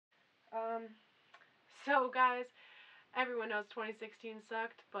So guys, everyone knows 2016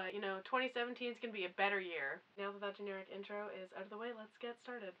 sucked, but 2017 is gonna be a better year. Now that generic intro is out of the way, let's get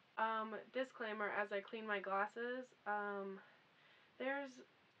started. Disclaimer, as I clean my glasses, there's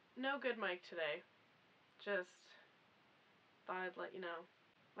no good mic today. Just thought I'd let you know.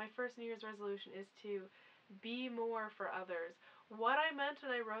 My first New Year's resolution is to be more for others. What I meant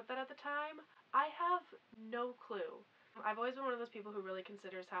when I wrote that at the time, I have no clue. I've always been one of those people who really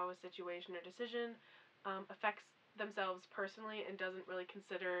considers how a situation or decision affects themselves personally and doesn't really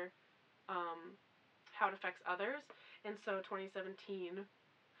consider how it affects others. And so 2017,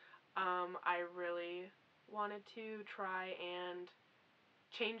 I really wanted to try and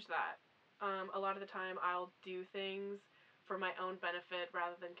change that. A lot of the time I'll do things for my own benefit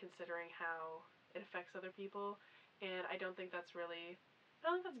rather than considering how it affects other people, and I don't think that's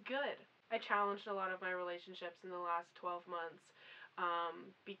good. I challenged a lot of my relationships in the last 12 months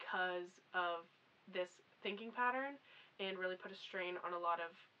because of this thinking pattern, and really put a strain on a lot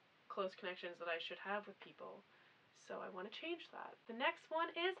of close connections that I should have with people. So I want to change that. The next one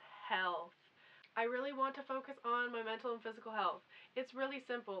is health. I really want to focus on my mental and physical health. It's really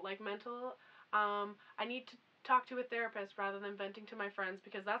simple. Like mental, I need to talk to a therapist rather than venting to my friends,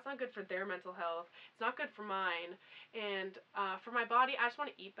 because that's not good for their mental health. It's not good for mine. And for my body, I just want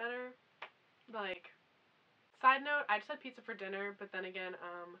to eat better. Like, side note, I just had pizza for dinner, but then again,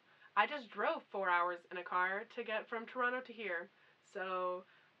 I just drove 4 hours in a car to get from Toronto to here. So,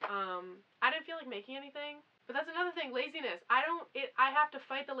 I didn't feel like making anything. But that's another thing, laziness. I have to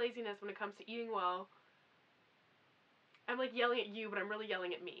fight the laziness when it comes to eating well. I'm like yelling at you, but I'm really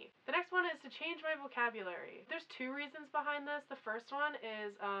yelling at me. The next one is to change my vocabulary. There's two reasons behind this. The first one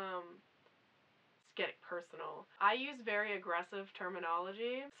is, it's getting personal. I use very aggressive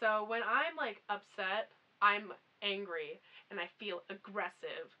terminology. So when I'm like upset, I'm angry and I feel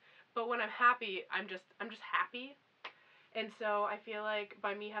aggressive. But when I'm happy, I'm just happy. And so I feel like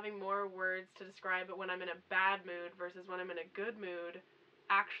by me having more words to describe it when I'm in a bad mood versus when I'm in a good mood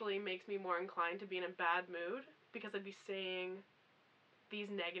actually makes me more inclined to be in a bad mood, because I'd be saying these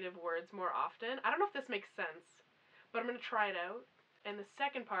negative words more often. I don't know if this makes sense, but I'm going to try it out. And the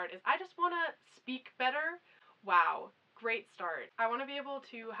second part is I just want to speak better. Wow, great start. I want to be able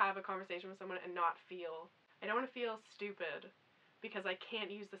to have a conversation with someone and not feel, I don't want to feel stupid because I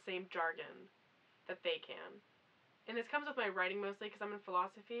can't use the same jargon that they can. And this comes with my writing mostly because I'm in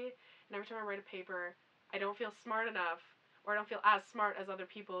philosophy, and every time I write a paper, I don't feel smart enough, or I don't feel as smart as other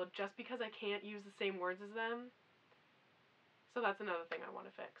people just because I can't use the same words as them. So that's another thing I want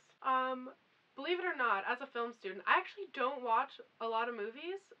to fix. Believe it or not, as a film student, I actually don't watch a lot of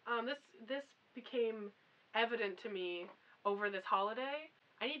movies. This became evident to me over this holiday.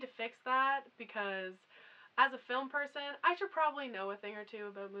 I need to fix that because as a film person, I should probably know a thing or two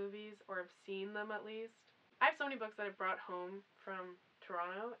about movies, or have seen them at least. I have so many books that I brought home from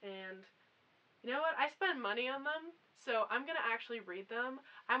Toronto, and you know what? I spend money on them, so I'm going to actually read them.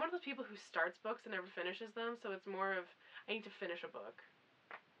 I'm one of those people who starts books and never finishes them, so it's more of I need to finish a book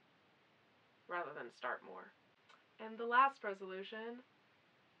rather than start more. And the last resolution,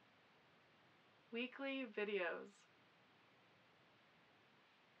 weekly videos.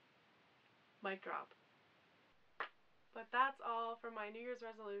 Mic drop. But that's all for my New Year's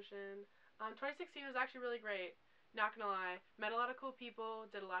resolution. 2016 was actually really great. Not gonna lie. Met a lot of cool people,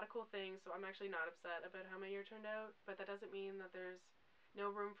 did a lot of cool things, so I'm actually not upset about how my year turned out, but that doesn't mean that there's no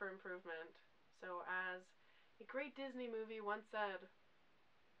room for improvement. So as a great Disney movie once said,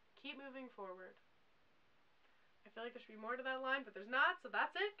 keep moving forward. I feel like there should be more to that line, but there's not, so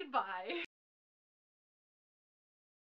that's it. Goodbye.